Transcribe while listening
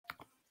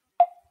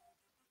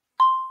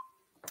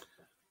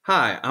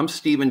Hi, I'm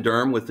Stephen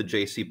Durham with the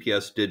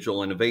JCPS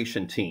Digital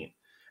Innovation Team.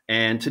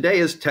 And today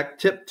is Tech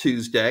Tip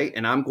Tuesday,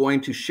 and I'm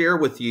going to share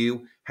with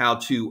you how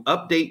to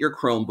update your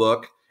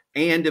Chromebook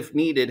and, if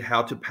needed,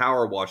 how to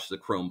power wash the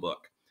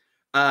Chromebook.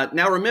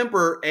 Now,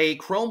 remember, a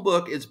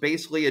Chromebook is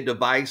basically a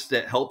device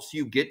that helps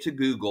you get to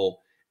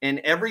Google, and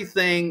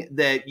everything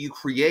that you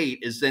create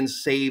is then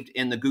saved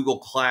in the Google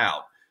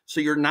Cloud.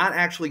 So you're not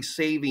actually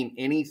saving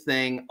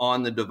anything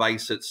on the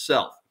device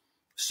itself.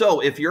 So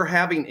if you're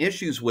having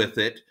issues with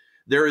it,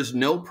 there is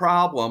no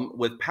problem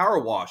with power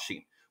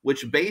washing,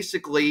 which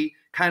basically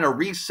kind of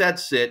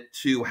resets it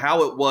to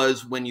how it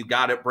was when you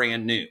got it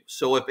brand new.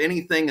 So if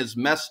anything is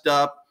messed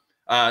up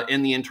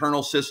in the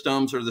internal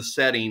systems or the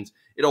settings,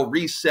 it'll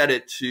reset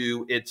it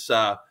to its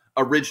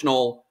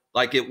original,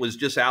 like it was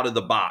just out of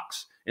the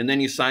box. And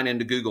then you sign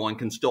into Google and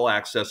can still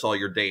access all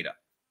your data.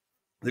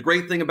 The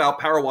great thing about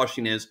power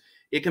washing is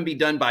it can be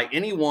done by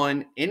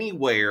anyone,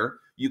 anywhere.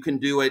 You can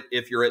do it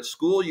if you're at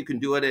school. You can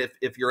do it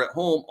if you're at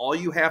home. All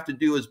you have to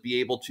do is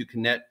be able to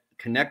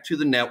connect to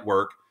the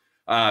network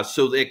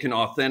so that it can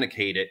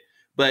authenticate it.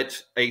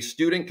 But a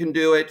student can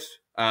do it.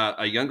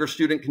 A younger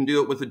student can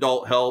do it with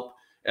adult help.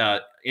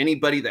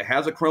 Anybody that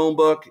has a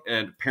Chromebook,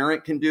 and a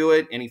parent can do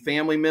it. Any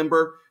family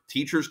member,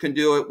 teachers can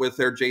do it with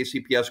their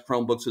JCPS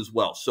Chromebooks as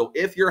well. So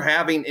if you're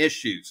having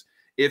issues,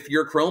 if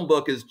your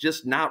Chromebook is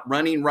just not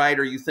running right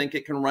or you think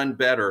it can run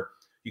better,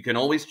 you can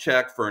always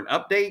check for an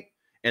update.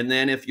 And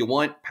then if you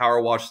want, power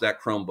wash that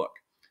Chromebook.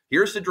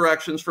 Here's the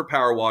directions for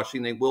power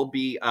washing. They will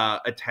be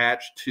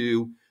attached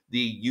to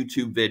the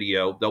YouTube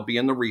video. They'll be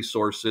in the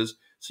resources,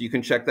 so you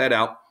can check that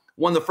out.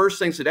 One of the first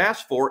things it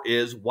asks for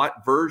is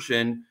what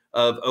version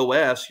of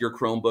OS your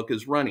Chromebook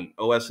is running.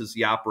 OS is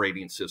the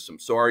operating system.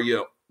 So are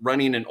you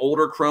running an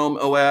older Chrome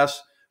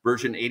OS,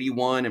 version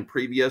 81 and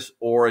previous,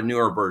 or a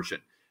newer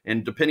version?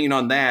 And depending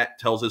on that,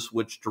 tells us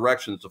which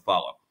directions to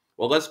follow.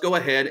 Well, let's go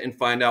ahead and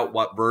find out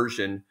what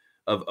version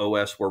of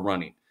OS we're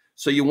running.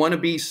 So you want to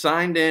be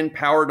signed in,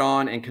 powered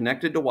on, and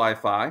connected to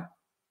Wi-Fi.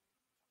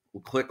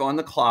 We'll click on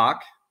the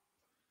clock,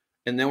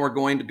 and then we're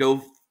going to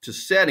go to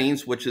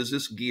settings, which is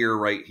this gear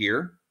right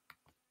here.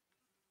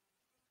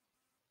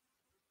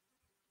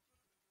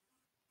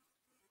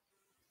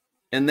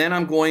 And then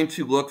I'm going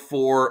to look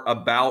for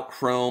About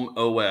Chrome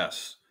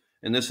OS.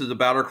 And this is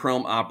about our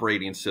Chrome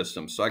operating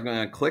system. So I'm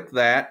going to click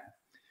that.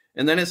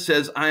 And then it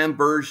says I am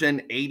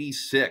version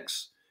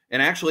 86.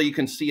 And actually, you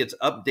can see it's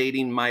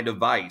updating my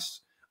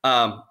device.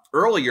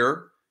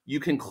 Earlier, you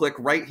can click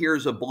right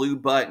here's a blue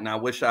button. I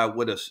wish I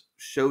would have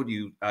showed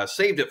you,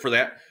 saved it for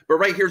that. But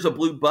right here's a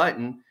blue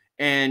button,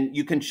 and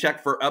you can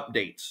check for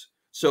updates.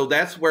 So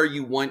that's where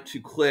you want to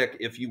click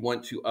if you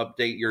want to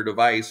update your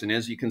device. And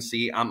as you can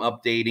see, I'm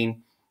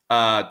updating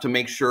to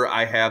make sure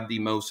I have the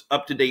most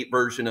up-to-date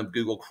version of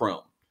Google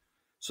Chrome.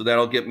 So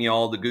that'll get me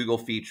all the Google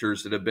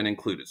features that have been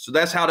included. So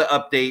that's how to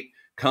update.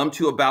 Come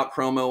to About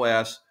Chrome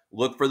OS,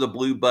 look for the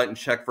blue button,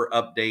 check for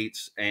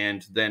updates,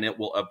 and then it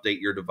will update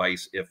your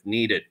device if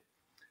needed.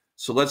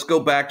 So let's go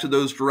back to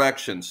those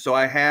directions. So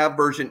I have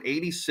version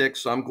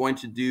 86, so I'm going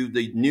to do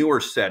the newer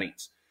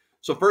settings.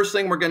 So first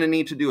thing we're going to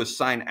need to do is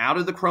sign out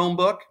of the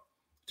Chromebook.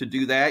 To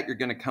do that, you're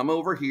going to come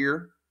over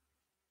here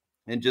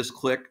and just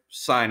click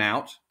Sign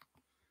Out.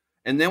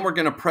 And then we're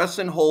going to press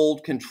and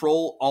hold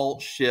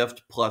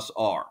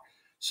Control-Alt-Shift+R.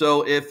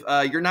 So if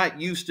you're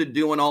not used to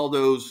doing all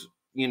those,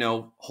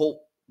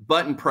 whole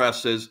button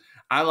presses,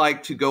 I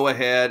like to go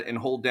ahead and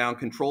hold down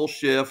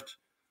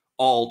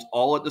Control-Shift-Alt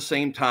all at the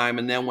same time.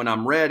 And then when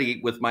I'm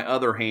ready with my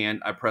other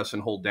hand, I press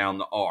and hold down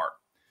the R.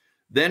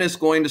 Then it's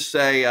going to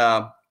say,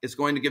 it's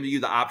going to give you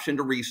the option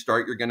to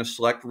restart. You're going to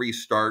select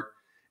Restart.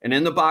 And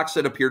in the box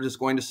that appears, it's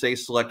going to say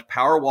select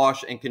Power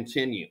Wash and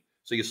Continue.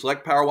 So you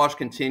select Power Wash,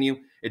 Continue.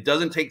 It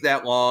doesn't take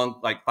that long,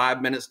 like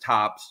 5 minutes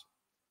tops.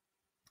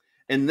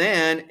 And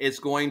then it's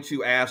going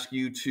to ask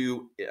you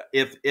to,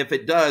 if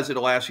it does,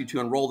 it'll ask you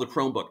to enroll the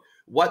Chromebook.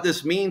 What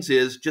this means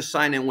is just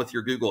sign in with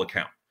your Google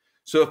account.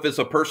 So if it's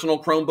a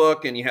personal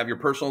Chromebook and you have your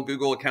personal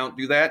Google account,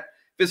 do that.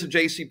 If it's a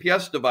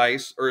JCPS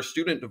device or a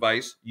student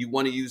device, you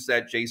want to use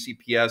that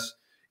JCPS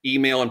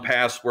email and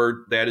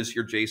password. That is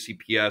your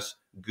JCPS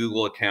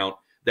Google account.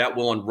 That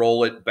will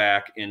enroll it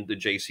back in the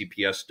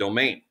JCPS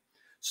domain.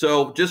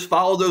 So just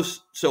follow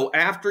those. So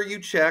after you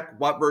check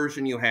what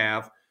version you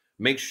have,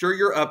 make sure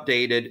you're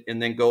updated,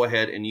 and then go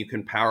ahead and you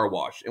can power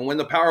wash. And when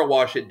the power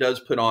wash, it does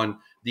put on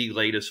the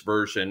latest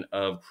version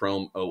of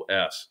Chrome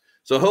OS.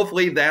 So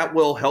hopefully that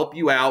will help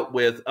you out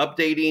with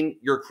updating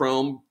your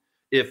Chrome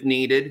if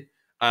needed,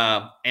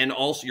 and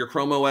also your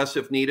Chrome OS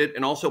if needed,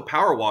 and also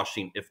power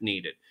washing if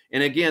needed.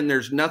 And again,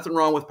 there's nothing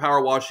wrong with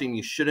power washing.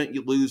 You shouldn't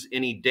lose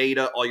any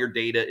data. All your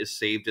data is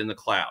saved in the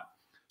cloud.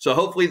 So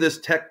hopefully this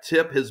tech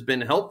tip has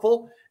been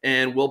helpful,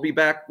 and we'll be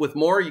back with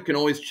more. You can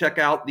always check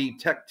out the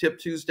Tech Tip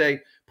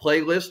Tuesday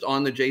playlist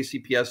on the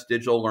JCPS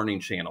Digital Learning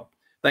channel.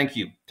 Thank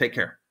you. Take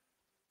care.